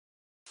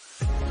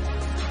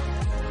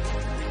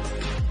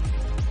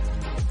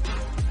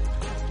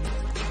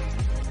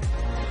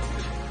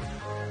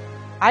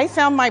I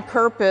found my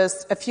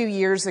purpose a few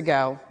years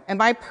ago, and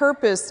my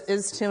purpose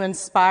is to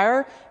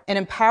inspire and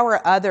empower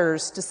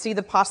others to see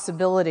the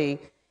possibility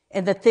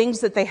in the things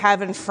that they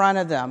have in front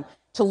of them,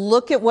 to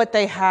look at what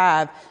they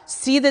have,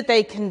 see that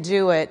they can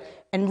do it,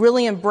 and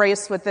really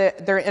embrace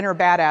their inner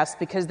badass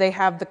because they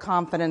have the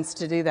confidence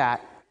to do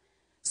that.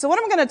 So what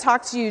I'm going to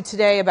talk to you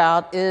today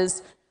about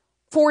is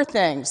 4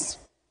 things,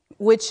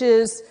 which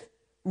is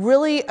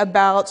really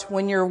about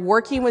when you're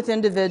working with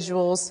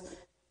individuals,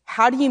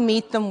 how do you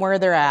meet them where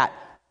they're at?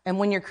 And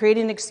when you're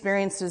creating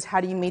experiences, how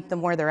do you meet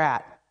them where they're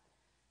at?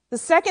 The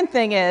second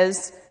thing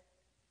is,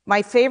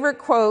 my favorite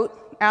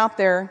quote out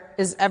there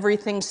is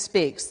 "Everything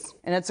speaks."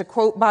 And it's a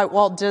quote by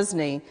Walt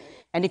Disney.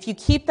 And if you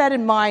keep that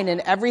in mind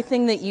in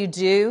everything that you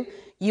do,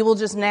 you will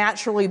just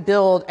naturally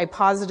build a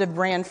positive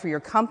brand for your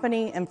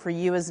company and for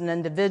you as an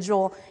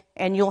individual,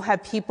 and you'll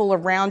have people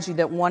around you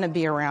that want to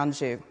be around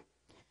you.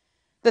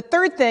 The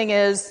third thing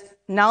is,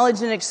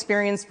 knowledge and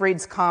experience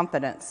breeds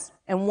confidence.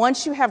 And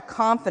once you have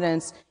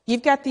confidence,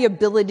 you've got the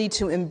ability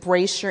to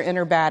embrace your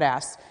inner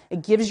badass.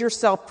 It gives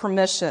yourself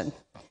permission.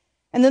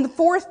 And then the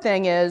fourth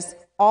thing is,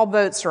 all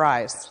boats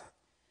rise.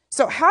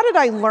 So how did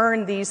I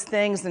learn these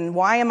things, and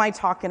why am I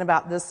talking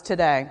about this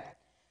today?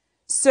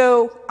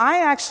 So I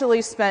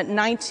actually spent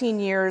 19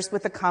 years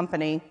with a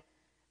company.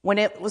 When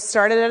it was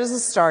started as a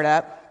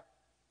startup,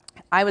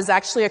 I was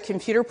actually a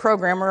computer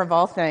programmer of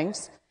all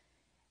things.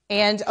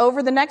 And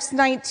over the next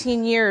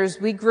 19 years,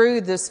 we grew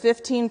this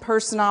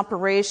 15-person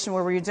operation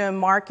where we were doing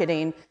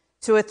marketing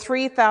to a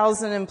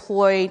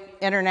 3,000-employee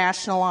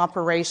international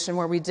operation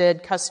where we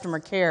did customer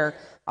care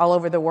all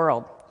over the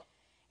world.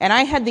 And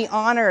I had the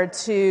honor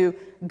to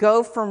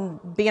go from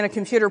being a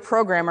computer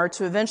programmer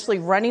to eventually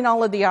running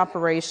all of the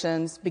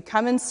operations,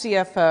 becoming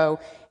CFO,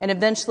 and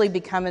eventually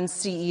becoming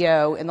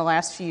CEO in the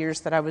last few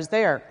years that I was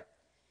there.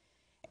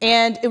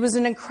 And it was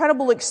an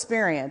incredible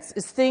experience.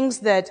 It's things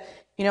that,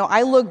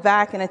 I look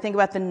back and I think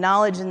about the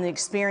knowledge and the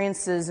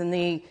experiences and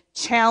the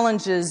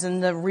challenges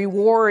and the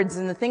rewards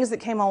and the things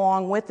that came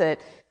along with it.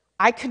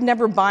 I could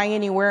never buy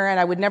anywhere, and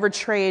I would never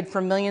trade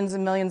for millions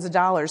and millions of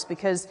dollars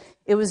because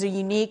it was a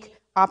unique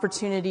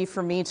opportunity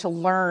for me to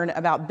learn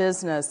about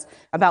business,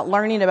 about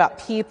learning about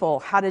people,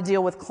 how to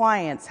deal with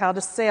clients, how to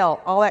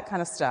sell, all that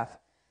kind of stuff.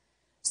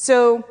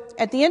 So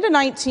at the end of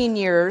 19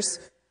 years,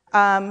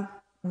 I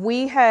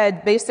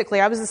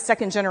was a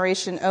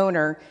second-generation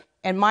owner,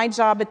 and my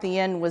job at the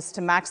end was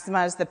to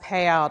maximize the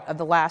payout of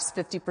the last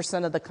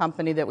 50% of the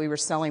company that we were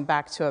selling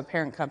back to a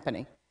parent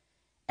company.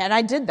 And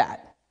I did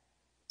that.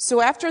 So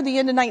after the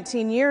end of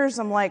 19 years,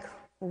 I'm like,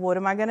 what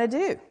am I going to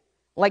do?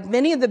 Like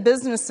many of the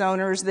business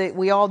owners that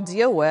we all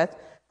deal with,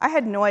 I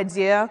had no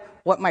idea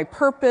what my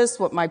purpose,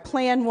 what my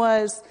plan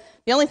was.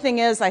 The only thing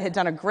is I had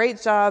done a great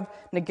job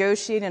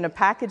negotiating a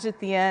package at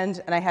the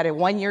end, and I had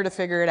 1 year to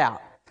figure it out.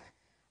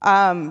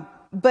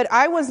 But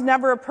I was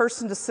never a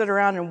person to sit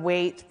around and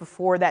wait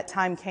before that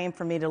time came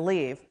for me to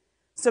leave.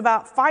 So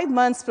about 5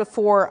 months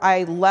before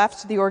I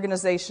left the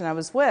organization I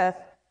was with,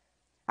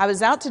 I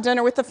was out to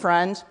dinner with a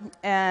friend,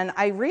 and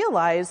I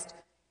realized,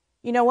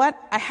 you know what?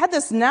 I had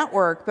this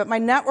network, but my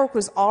network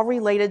was all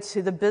related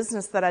to the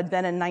business that I'd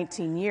been in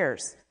 19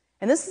 years.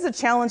 And this is a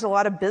challenge a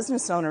lot of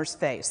business owners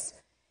face.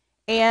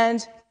 And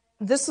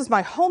this was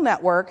my whole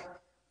network,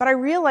 but I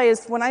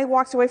realized when I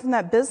walked away from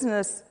that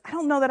business, I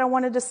don't know that I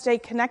wanted to stay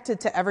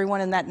connected to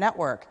everyone in that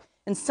network.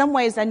 In some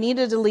ways, I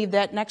needed to leave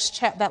that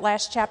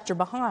last chapter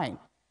behind.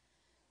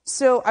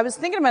 So I was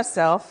thinking to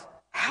myself,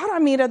 how do I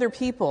meet other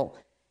people?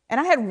 And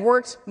I had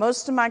worked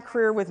most of my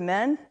career with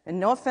men, and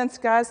no offense,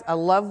 guys, I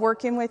love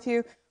working with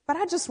you, but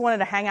I just wanted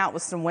to hang out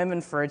with some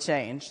women for a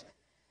change.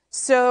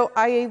 So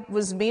I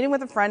was meeting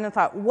with a friend and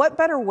thought, what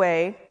better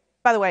way?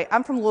 By the way,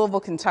 I'm from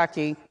Louisville,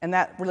 Kentucky, and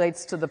that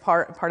relates to the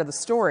part of the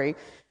story,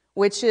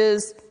 which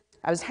is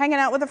I was hanging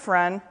out with a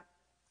friend,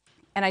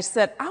 and I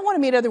said, I want to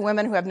meet other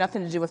women who have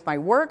nothing to do with my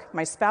work,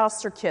 my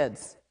spouse, or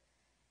kids.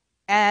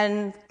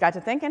 And got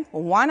to thinking,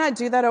 well, why not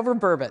do that over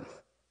bourbon?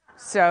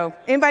 So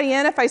anybody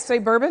in if I say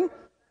bourbon?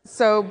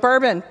 So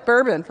bourbon,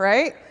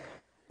 right?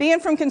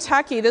 Being from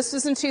Kentucky, this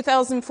was in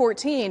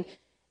 2014,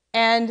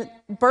 and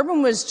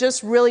bourbon was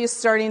just really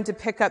starting to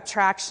pick up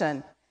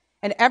traction.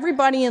 And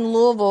everybody in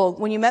Louisville,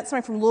 when you met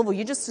somebody from Louisville,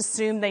 you just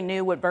assumed they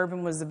knew what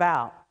bourbon was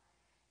about.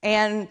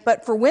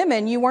 But for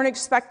women, you weren't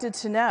expected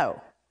to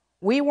know.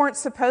 We weren't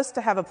supposed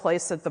to have a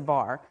place at the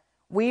bar.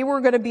 We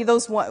were going to be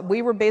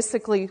we were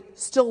basically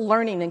still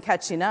learning and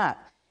catching up.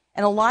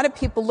 And a lot of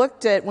people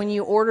looked at when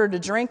you ordered a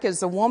drink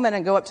as a woman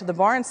and go up to the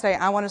bar and say,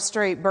 I want a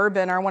straight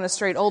bourbon or I want a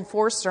straight Old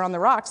Forester on the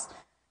rocks.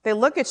 They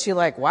look at you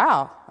like,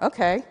 wow,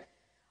 okay.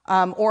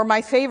 Or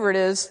my favorite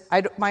is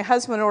my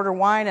husband would order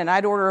wine and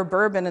I'd order a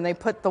bourbon and they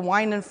put the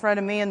wine in front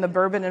of me and the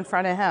bourbon in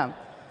front of him.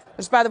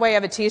 Which, by the way, I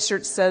have a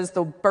T-shirt that says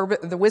the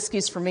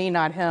whiskey's for me,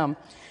 not him.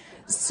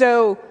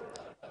 So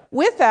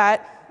with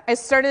that,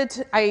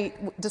 I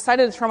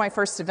decided to throw my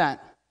first event.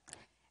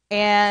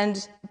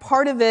 And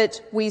part of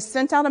it, we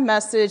sent out a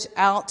message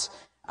out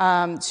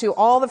to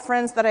all the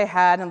friends that I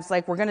had. And I was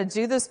like, we're going to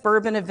do this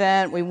bourbon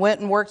event. We went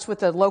and worked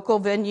with a local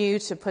venue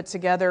to put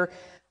together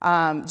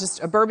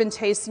just a bourbon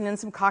tasting and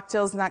some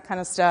cocktails and that kind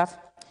of stuff.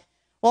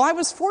 Well, I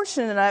was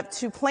fortunate enough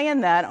to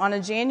plan that on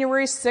a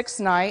January 6th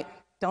night.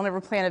 Don't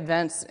ever plan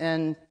events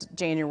in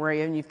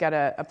January, and you've got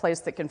a place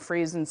that can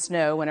freeze and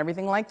snow and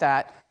everything like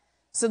that.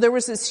 So there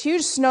was this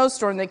huge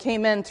snowstorm that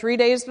came in 3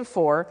 days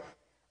before.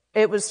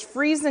 It was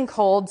freezing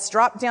cold, it's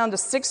dropped down to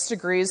 6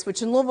 degrees,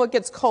 which in Louisville it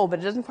gets cold, but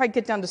it doesn't quite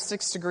get down to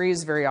 6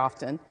 degrees very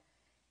often.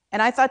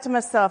 And I thought to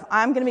myself,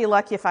 I'm going to be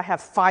lucky if I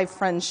have 5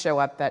 friends show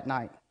up that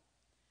night.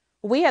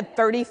 We had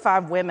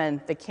 35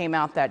 women that came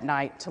out that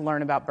night to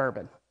learn about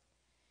bourbon.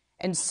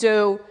 And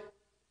so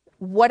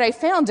what I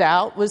found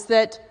out was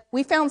that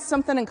we found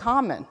something in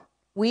common.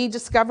 We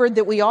discovered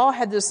that we all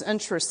had this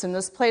interest in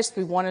this place.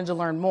 We wanted to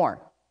learn more.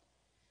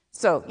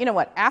 So, you know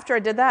what? After I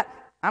did that,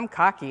 I'm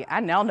cocky. I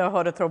now know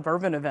how to throw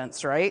bourbon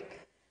events, right?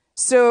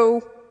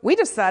 So we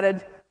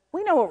decided,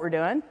 we know what we're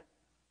doing.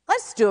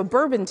 Let's do a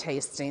bourbon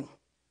tasting,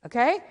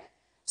 okay?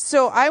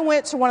 So I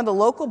went to one of the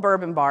local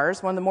bourbon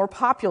bars, one of the more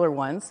popular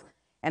ones,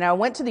 and I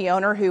went to the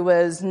owner who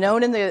was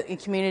known in the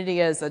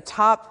community as a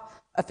top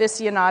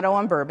aficionado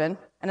on bourbon,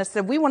 and I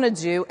said, we want to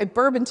do a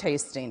bourbon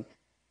tasting.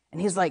 And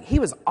he's like, he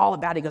was all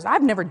about it. He goes,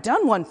 I've never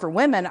done one for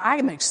women.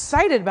 I'm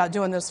excited about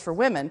doing this for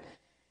women.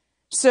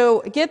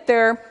 So I get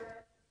there,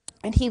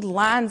 and he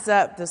lines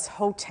up this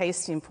whole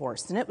tasting for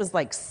us. And it was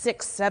like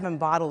 6, 7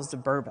 bottles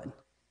of bourbon.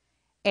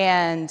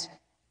 And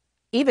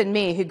even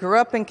me, who grew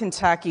up in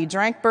Kentucky,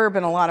 drank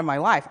bourbon a lot of my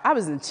life, I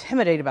was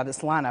intimidated by this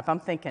lineup. I'm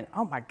thinking,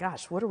 oh my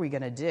gosh, what are we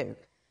going to do?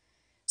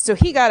 So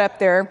he got up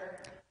there,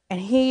 and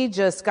he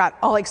just got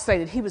all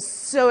excited. He was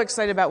so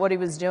excited about what he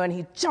was doing.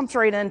 He jumped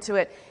right into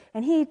it.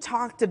 And he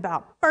talked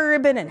about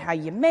bourbon and how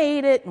you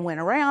made it and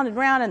went around and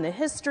around in the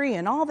history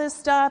and all this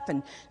stuff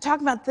and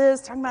talking about this,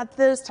 talking about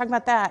this, talking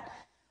about that.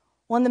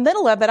 Well, in the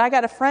middle of it, I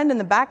got a friend in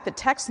the back that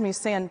texted me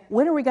saying,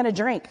 when are we going to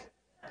drink?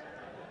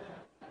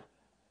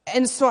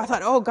 And so I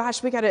thought, oh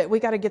gosh, we got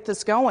to get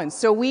this going.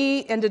 So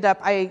we ended up,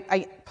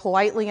 I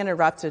politely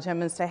interrupted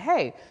him and said,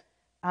 hey,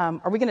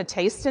 are we going to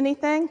taste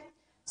anything?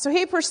 So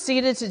he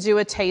proceeded to do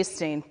a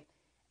tasting.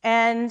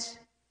 And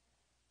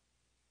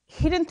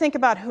he didn't think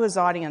about who his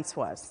audience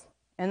was.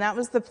 And that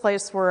was the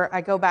place where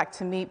I go back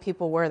to meet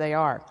people where they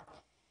are.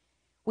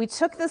 We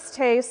took this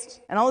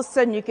taste, and all of a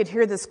sudden you could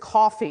hear this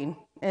coughing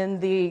in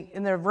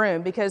the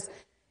room because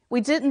we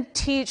didn't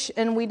teach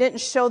and we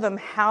didn't show them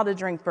how to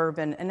drink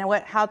bourbon and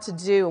how to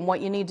do and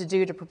what you need to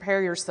do to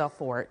prepare yourself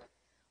for it.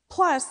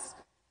 Plus,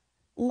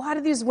 a lot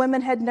of these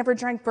women had never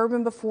drank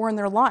bourbon before in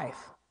their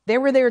life. They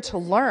were there to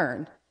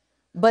learn.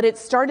 But it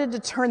started to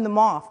turn them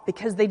off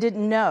because they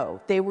didn't know.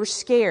 They were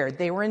scared.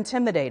 They were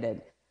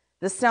intimidated.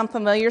 This sound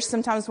familiar?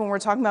 Sometimes when we're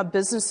talking about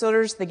business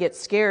owners, they get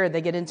scared. They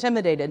get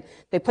intimidated.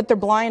 They put their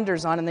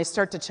blinders on and they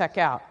start to check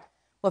out.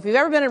 Well, if you've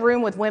ever been in a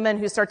room with women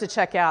who start to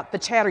check out, the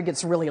chatter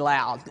gets really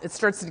loud. It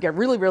starts to get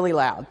really, really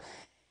loud.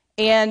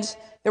 And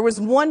there was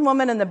one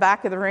woman in the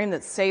back of the room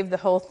that saved the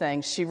whole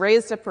thing. She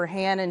raised up her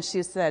hand and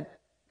she said,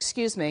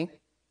 excuse me,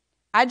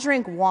 I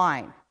drink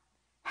wine.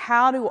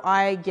 How do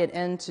I get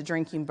into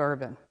drinking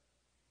bourbon?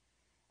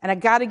 And I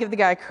got to give the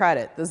guy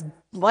credit. This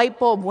light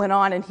bulb went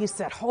on, and he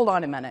said, hold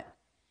on a minute.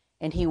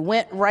 And he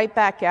went right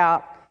back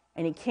out,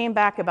 and he came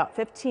back about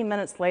 15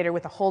 minutes later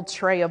with a whole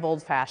tray of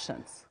Old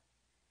Fashions.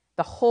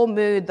 The whole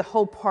mood, the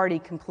whole party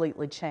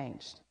completely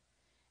changed.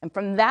 And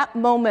from that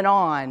moment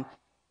on,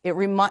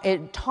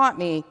 it taught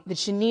me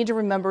that you need to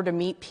remember to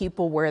meet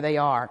people where they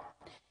are.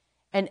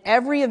 And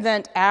every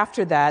event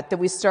after that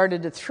we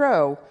started to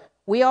throw,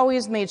 we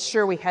always made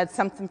sure we had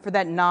something for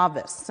that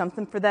novice,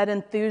 something for that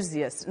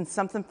enthusiast, and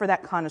something for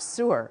that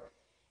connoisseur.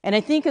 And I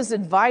think as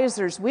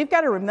advisors, we've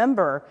got to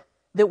remember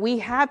that we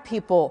have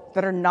people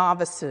that are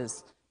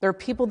novices. There are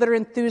people that are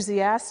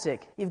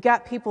enthusiastic. You've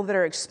got people that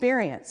are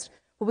experienced.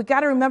 But we've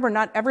got to remember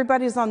not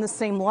everybody's on the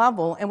same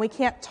level, and we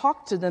can't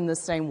talk to them the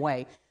same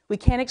way. We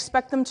can't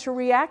expect them to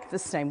react the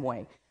same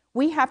way.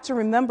 We have to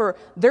remember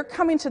they're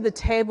coming to the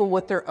table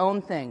with their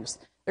own things.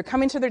 They're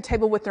coming to their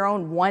table with their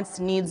own wants,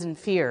 needs, and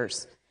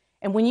fears.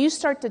 And when you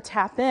start to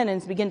tap in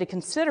and begin to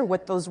consider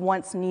what those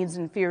wants, needs,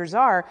 and fears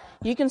are,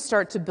 you can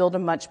start to build a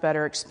much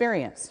better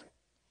experience.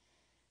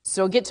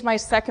 So I'll get to my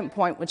second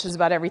point, which is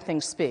about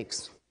everything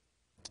speaks.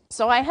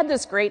 So I had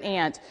this great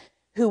aunt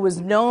who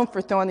was known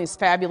for throwing these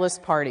fabulous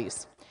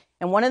parties.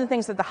 And one of the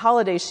things at the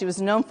holidays she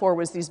was known for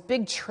was these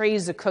big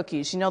trays of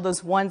cookies. You know,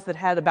 those ones that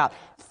had about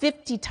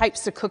 50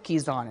 types of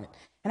cookies on it.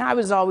 And I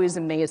was always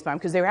amazed by them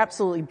because they were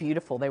absolutely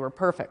beautiful. They were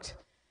perfect.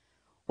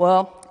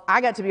 Well,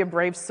 I got to be a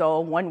brave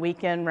soul one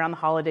weekend around the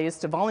holidays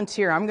to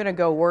volunteer. I'm going to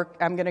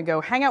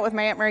go hang out with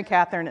my Aunt Mary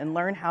Catherine and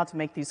learn how to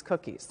make these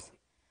cookies.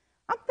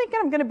 I'm thinking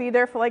I'm going to be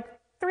there for like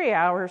 3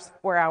 hours,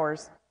 4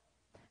 hours.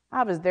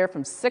 I was there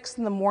from 6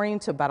 in the morning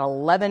to about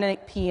 11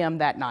 p.m.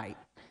 that night.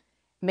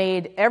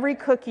 Made every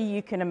cookie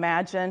you can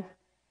imagine.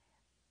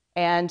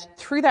 And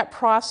through that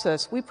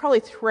process, we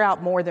probably threw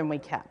out more than we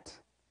kept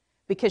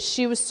because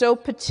she was so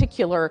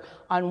particular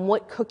on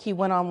what cookie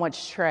went on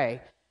which tray,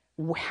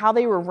 how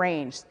they were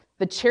arranged.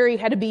 The cherry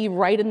had to be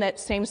right in that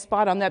same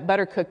spot on that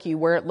butter cookie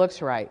where it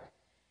looks right.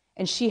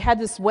 And she had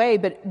this way,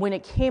 but when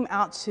it came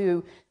out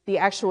to the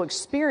actual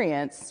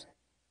experience,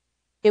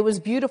 it was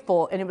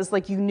beautiful, and it was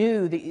like you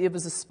knew that it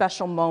was a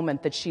special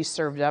moment that she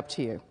served up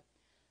to you.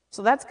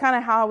 So that's kind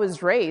of how I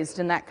was raised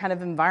in that kind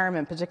of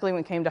environment, particularly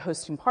when it came to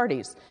hosting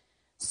parties.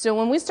 So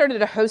when we started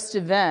to host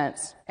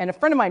events, and a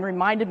friend of mine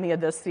reminded me of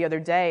this the other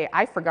day,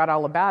 I forgot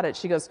all about it.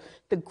 She goes,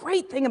 the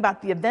great thing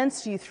about the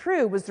events you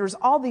threw was there's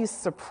all these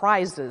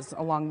surprises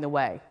along the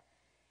way.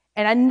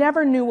 And I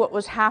never knew what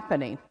was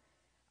happening.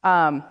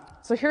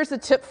 So here's a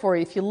tip for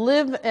you.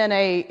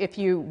 If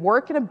you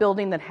work in a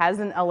building that has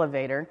an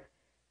elevator,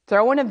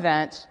 throw an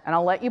event, and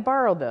I'll let you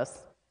borrow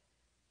this,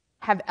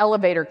 have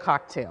elevator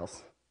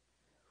cocktails.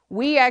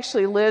 We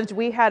actually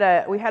we had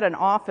an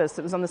office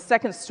that was on the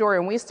second story,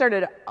 and we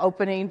started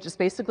opening, just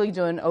basically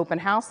doing open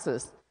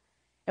houses.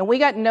 And we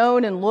got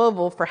known in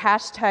Louisville for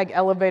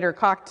 #elevator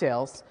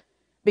cocktails,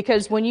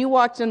 because when you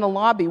walked in the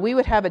lobby, we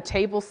would have a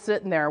table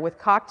sitting there with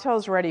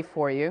cocktails ready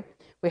for you.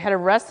 We had a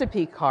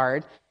recipe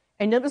card,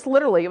 and it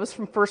was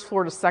from first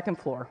floor to second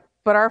floor.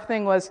 But our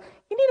thing was,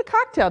 you need a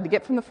cocktail to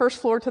get from the first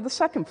floor to the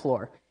second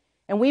floor.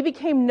 And we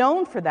became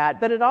known for that,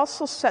 but it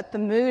also set the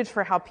mood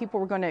for how people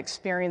were going to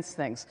experience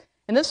things.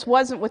 And this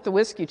wasn't with the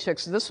Whiskey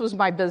Chicks. This was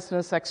my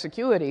business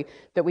Execuity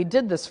that we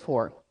did this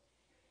for.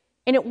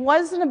 And it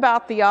wasn't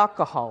about the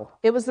alcohol.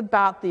 It was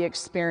about the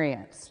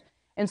experience.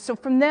 And so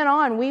from then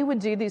on, we would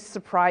do these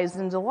surprise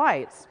and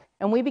delights.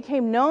 And we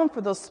became known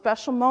for those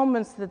special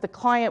moments that the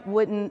client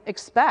wouldn't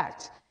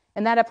expect.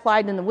 And that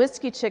applied in the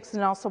Whiskey Chicks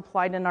and also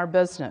applied in our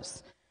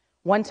business.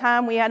 One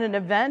time we had an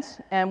event,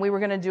 and we were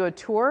going to do a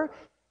tour.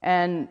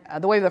 And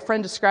the way the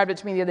friend described it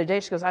to me the other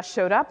day, she goes, I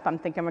showed up, I'm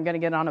thinking we're going to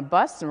get on a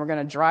bus and we're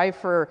going to drive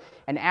for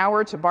an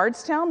hour to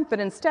Bardstown. But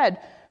instead,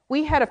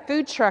 we had a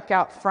food truck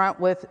out front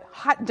with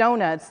hot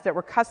donuts that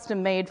were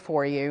custom made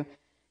for you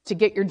to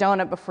get your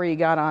donut before you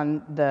got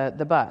on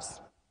the bus.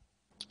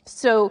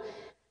 So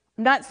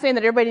I'm not saying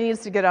that everybody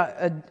needs to get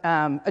a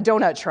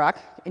donut truck,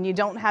 and you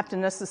don't have to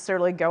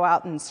necessarily go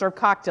out and serve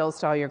cocktails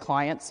to all your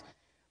clients.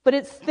 But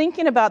it's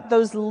thinking about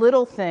those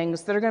little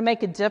things that are going to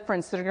make a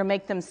difference, that are going to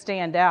make them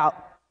stand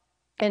out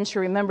and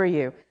to remember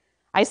you.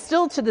 I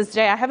still, to this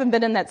day, I haven't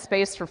been in that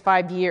space for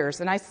 5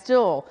 years, and I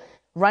still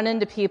run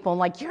into people and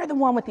like, you're the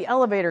one with the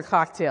elevator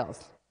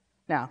cocktails.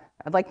 Now,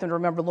 I'd like them to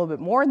remember a little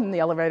bit more than the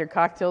elevator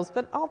cocktails,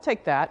 but I'll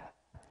take that.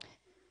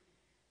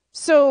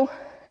 So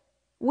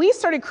we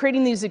started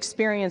creating these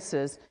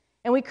experiences,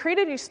 and we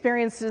created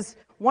experiences.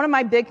 One of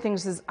my big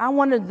things is I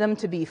wanted them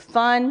to be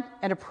fun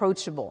and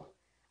approachable.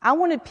 I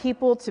wanted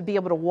people to be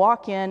able to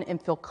walk in and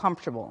feel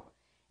comfortable.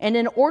 And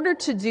in order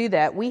to do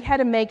that, we had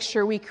to make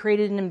sure we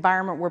created an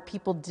environment where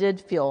people did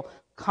feel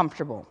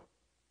comfortable.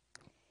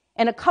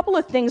 And a couple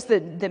of things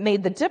that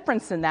made the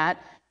difference in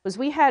that was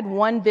we had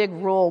one big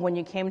rule when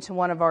you came to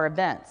one of our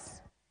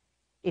events.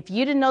 If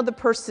you didn't know the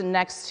person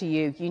next to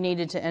you, you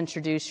needed to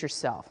introduce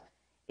yourself.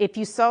 If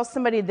you saw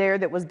somebody there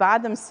that was by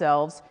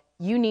themselves,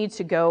 you need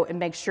to go and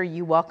make sure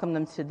you welcome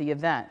them to the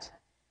event.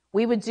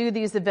 We would do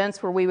these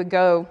events where we would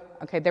go,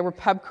 they were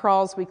pub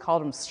crawls, we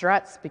called them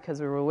struts because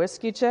we were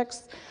Whiskey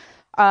Chicks.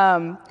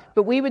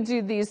 But we would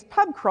do these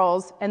pub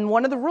crawls, and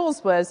one of the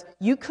rules was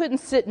you couldn't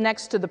sit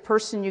next to the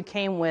person you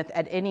came with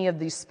at any of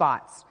these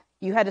spots.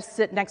 You had to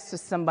sit next to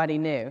somebody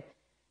new.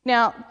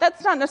 Now,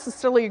 that's not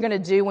necessarily you're going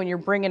to do when you're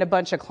bringing a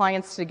bunch of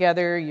clients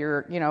together,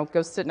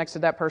 go sit next to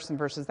that person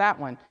versus that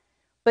one.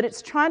 But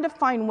it's trying to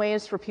find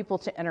ways for people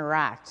to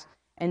interact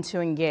and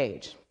to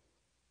engage.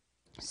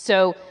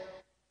 So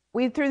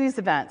we threw these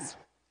events,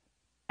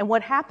 and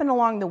what happened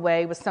along the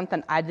way was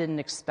something I didn't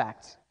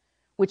expect,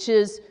 which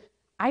is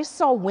I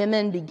saw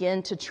women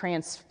begin to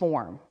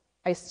transform.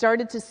 I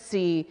started to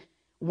see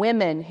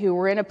women who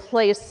were in a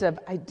place of,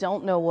 I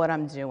don't know what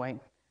I'm doing.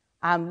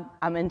 I'm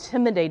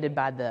intimidated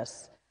by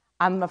this.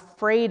 I'm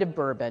afraid of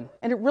bourbon.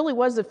 And it really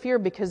was a fear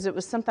because it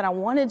was something I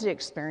wanted to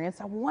experience.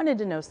 I wanted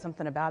to know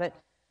something about it,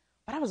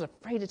 but I was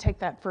afraid to take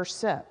that first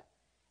sip.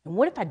 And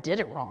what if I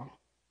did it wrong?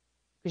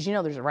 Because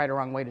there's a right or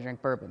wrong way to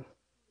drink bourbon.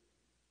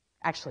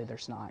 Actually,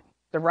 there's not.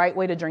 The right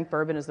way to drink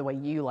bourbon is the way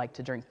you like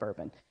to drink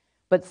bourbon.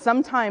 But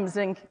sometimes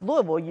in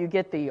Louisville, you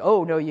get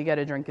no, you got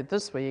to drink it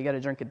this way, you got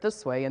to drink it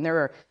this way. And there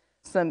are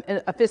some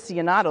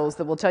aficionados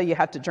that will tell you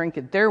have to drink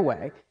it their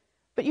way.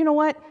 But you know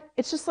what?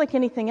 It's just like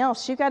anything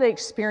else. You got to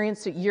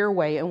experience it your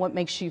way and what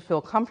makes you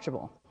feel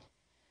comfortable.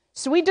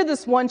 So we did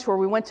this one tour.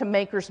 We went to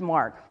Maker's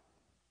Mark.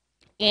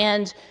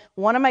 And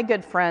one of my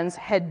good friends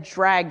had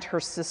dragged her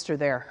sister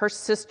there. Her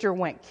sister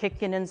went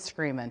kicking and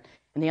screaming.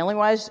 And the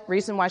only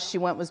reason why she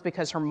went was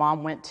because her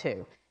mom went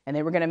too. And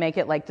they were going to make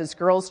it like this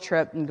girls'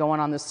 trip and going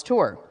on this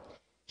tour.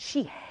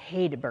 She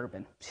hated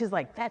bourbon. She's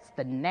like, that's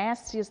the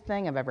nastiest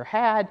thing I've ever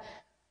had.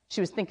 She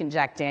was thinking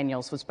Jack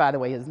Daniels, which, by the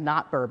way, is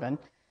not bourbon.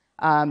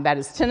 That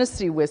is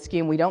Tennessee whiskey,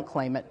 and we don't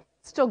claim it.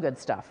 Still good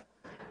stuff.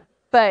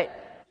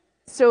 But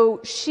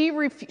so she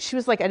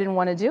was like, I didn't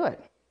want to do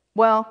it.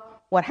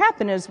 Well, what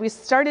happened is we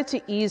started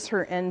to ease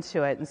her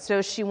into it. And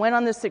so she went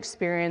on this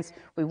experience.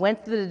 We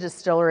went to the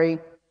distillery.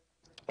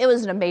 It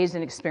was an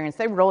amazing experience.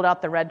 They rolled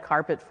out the red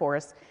carpet for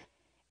us.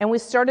 And we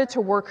started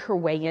to work her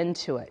way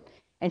into it.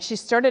 And she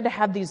started to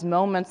have these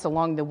moments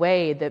along the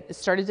way that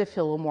started to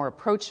feel a little more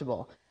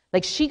approachable.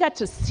 Like she got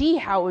to see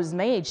how it was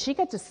made. She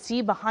got to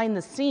see behind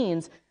the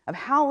scenes of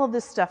how all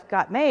this stuff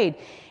got made.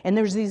 And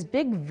there's these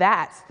big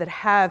vats that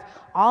have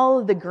all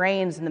of the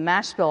grains and the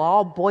mash bill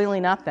all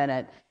boiling up in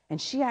it.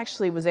 And she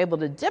actually was able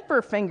to dip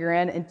her finger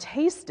in and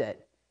taste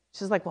it.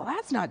 She's like, well,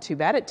 that's not too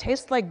bad. It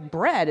tastes like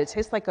bread. It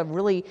tastes like a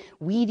really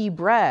weedy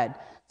bread.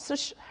 So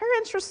her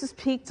interest is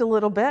piqued a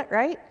little bit,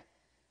 right?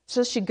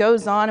 So she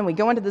goes on, and we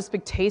go into this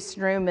big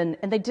tasting room, and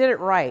they did it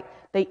right.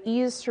 They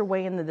eased her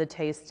way into the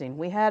tasting.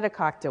 We had a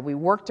cocktail. We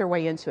worked our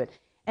way into it.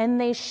 And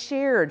they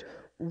shared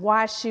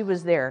why she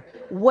was there.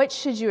 What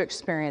should you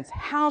experience?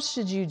 How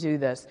should you do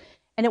this?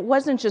 And it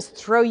wasn't just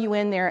throw you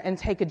in there and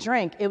take a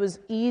drink. It was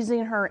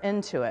easing her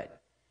into it.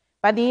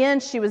 By the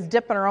end, she was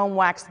dipping her own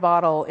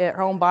bottle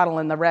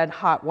in the red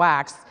hot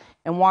wax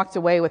and walked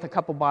away with a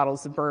couple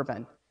bottles of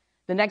bourbon.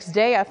 The next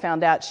day, I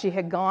found out she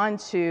had gone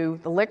to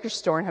the liquor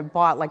store and had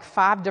bought like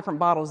 5 different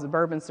bottles of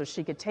bourbon so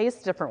she could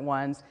taste different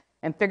ones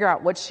and figure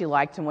out what she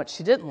liked and what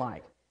she didn't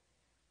like.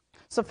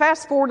 So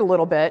fast forward a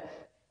little bit,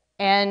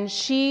 and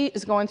she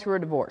is going through a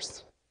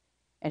divorce.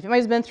 And if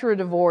anybody's been through a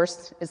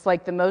divorce, it's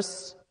like the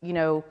most,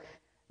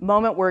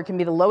 moment where it can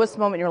be the lowest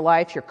moment in your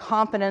life. Your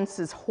confidence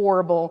is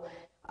horrible.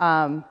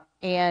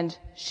 And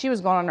she was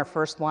going on her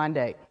first blind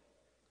date.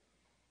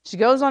 She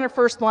goes on her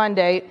first blind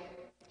date.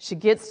 She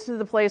gets to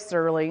the place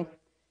early.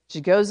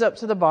 She goes up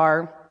to the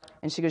bar,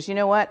 and she goes, you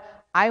know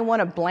what? I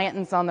want a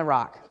Blanton's on the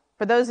Rock.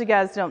 For those of you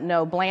guys who don't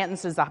know,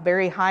 Blanton's is a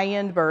very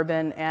high-end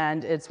bourbon,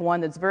 and it's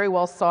one that's very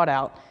well sought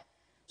out.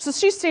 So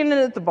she's standing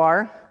at the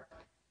bar,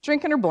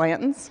 drinking her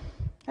Blanton's,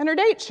 and her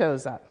date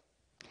shows up.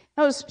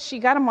 She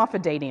got him off a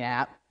dating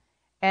app,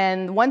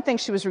 and one thing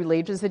she was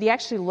relieved is that he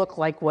actually looked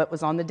like what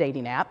was on the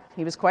dating app.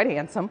 He was quite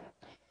handsome.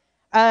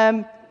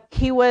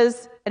 He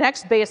was an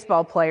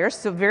ex-baseball player,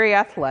 so very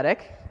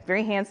athletic,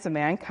 very handsome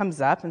man,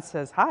 comes up and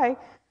says, hi,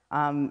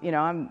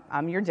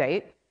 I'm your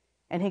date.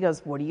 And he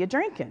goes, what are you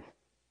drinking?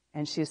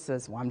 And she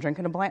says, well, I'm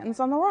drinking a Blanton's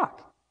on the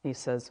Rock. He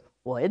says,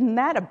 well,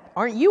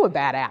 aren't you a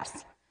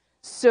badass?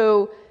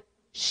 So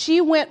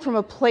she went from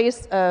a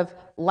place of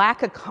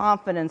lack of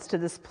confidence to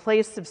this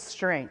place of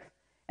strength.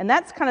 And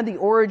that's kind of the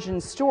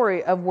origin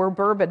story of where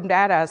Bourbon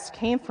Badass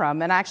came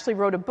from. And I actually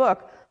wrote a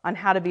book on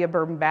how to be a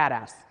bourbon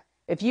badass.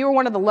 If you were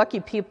one of the lucky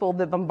people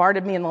that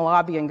bombarded me in the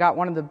lobby and got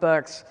one of the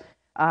books,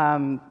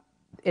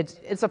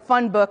 it's a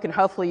fun book, and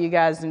hopefully you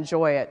guys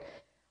enjoy it.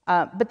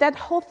 But that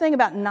whole thing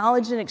about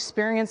knowledge and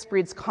experience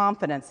breeds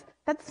confidence,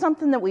 that's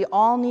something that we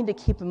all need to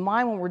keep in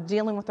mind when we're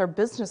dealing with our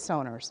business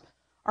owners.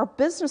 Our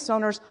business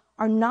owners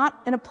are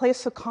not in a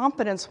place of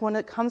confidence when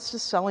it comes to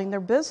selling their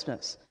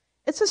business.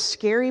 It's a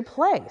scary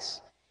place.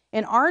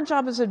 And our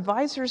job as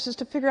advisors is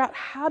to figure out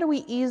how do we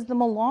ease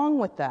them along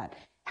with that?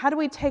 How do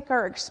we take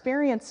our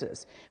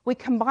experiences? We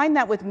combine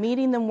that with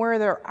meeting them where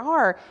they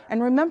are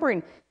and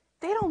remembering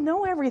they don't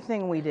know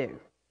everything we do.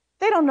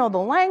 They don't know the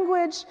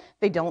language.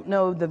 They don't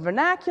know the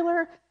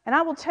vernacular. And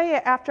I will tell you,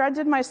 after I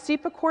did my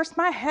SEPA course,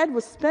 my head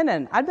was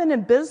spinning. I'd been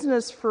in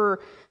business for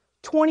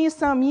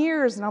 20-some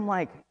years, and I'm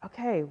like,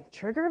 okay,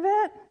 trigger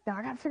event? Now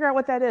I got to figure out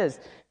what that is.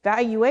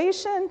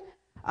 Valuation?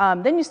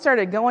 Then you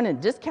started going in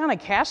discounted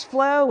cash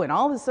flow and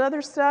all this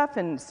other stuff.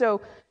 And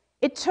so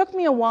it took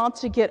me a while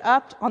to get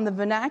up on the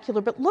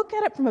vernacular, but look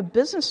at it from a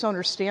business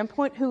owner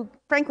standpoint who,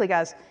 frankly,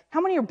 guys,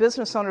 how many of your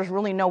business owners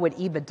really know what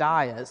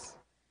EBITDA is?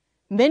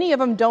 Many of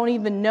them don't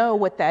even know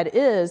what that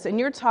is, and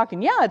you're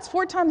talking, yeah, it's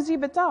 4 times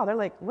EBITDA. They're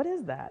like, what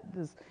is that?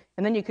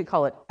 And then you could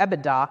call it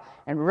EBITDA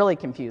and really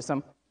confuse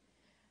them.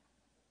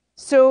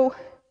 So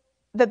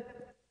the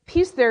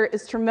piece there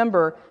is to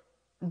remember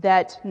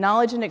that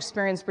knowledge and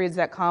experience breeds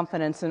that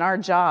confidence, and our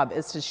job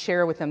is to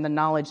share with them the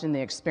knowledge and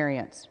the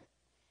experience.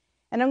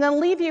 And I'm going to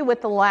leave you with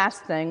the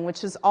last thing,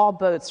 which is all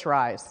boats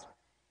rise.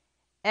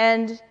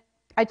 And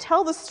I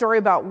tell the story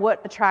about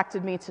what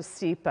attracted me to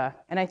SEPA,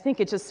 and I think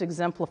it just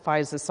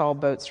exemplifies this all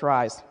boats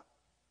rise,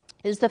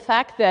 is the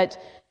fact that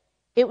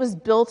it was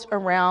built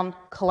around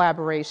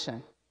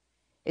collaboration.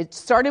 It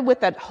started with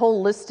that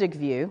holistic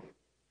view,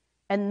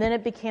 and then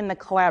it became the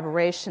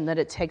collaboration that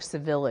it takes a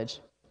village.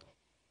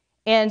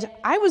 And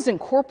I was in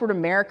corporate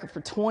America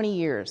for 20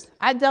 years.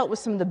 I dealt with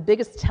some of the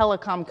biggest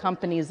telecom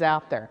companies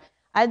out there.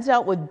 I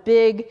dealt with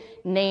big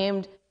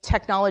named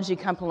technology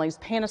companies,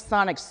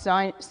 Panasonic,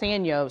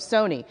 Sanyo,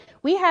 Sony.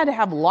 We had to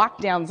have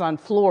lockdowns on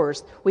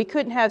floors. We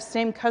couldn't have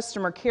same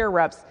customer care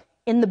reps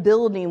in the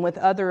building with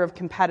other of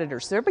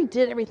competitors. So everybody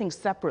did everything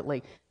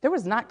separately. There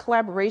was not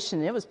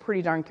collaboration. It was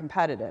pretty darn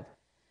competitive.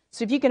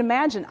 So if you can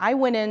imagine, I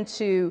went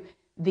into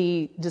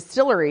the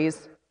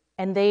distilleries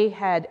and they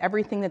had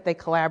everything that they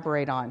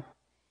collaborate on.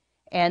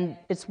 And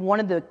it's one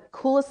of the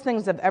coolest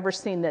things I've ever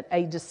seen, that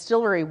a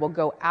distillery will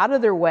go out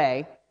of their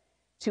way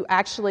to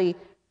actually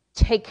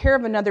take care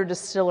of another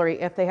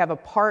distillery if they have a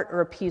part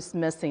or a piece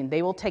missing.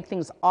 They will take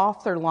things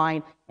off their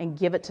line and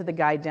give it to the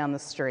guy down the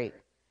street.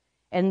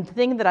 And the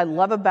thing that I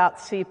love about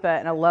SEPA,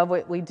 and I love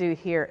what we do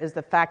here, is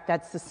the fact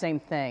that's the same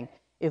thing.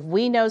 If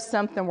we know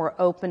something, we're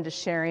open to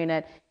sharing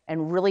it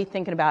and really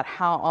thinking about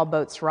how all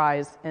boats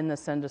rise in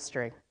this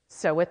industry.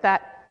 So with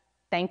that,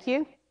 thank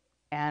you,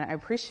 and I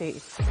appreciate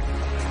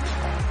you.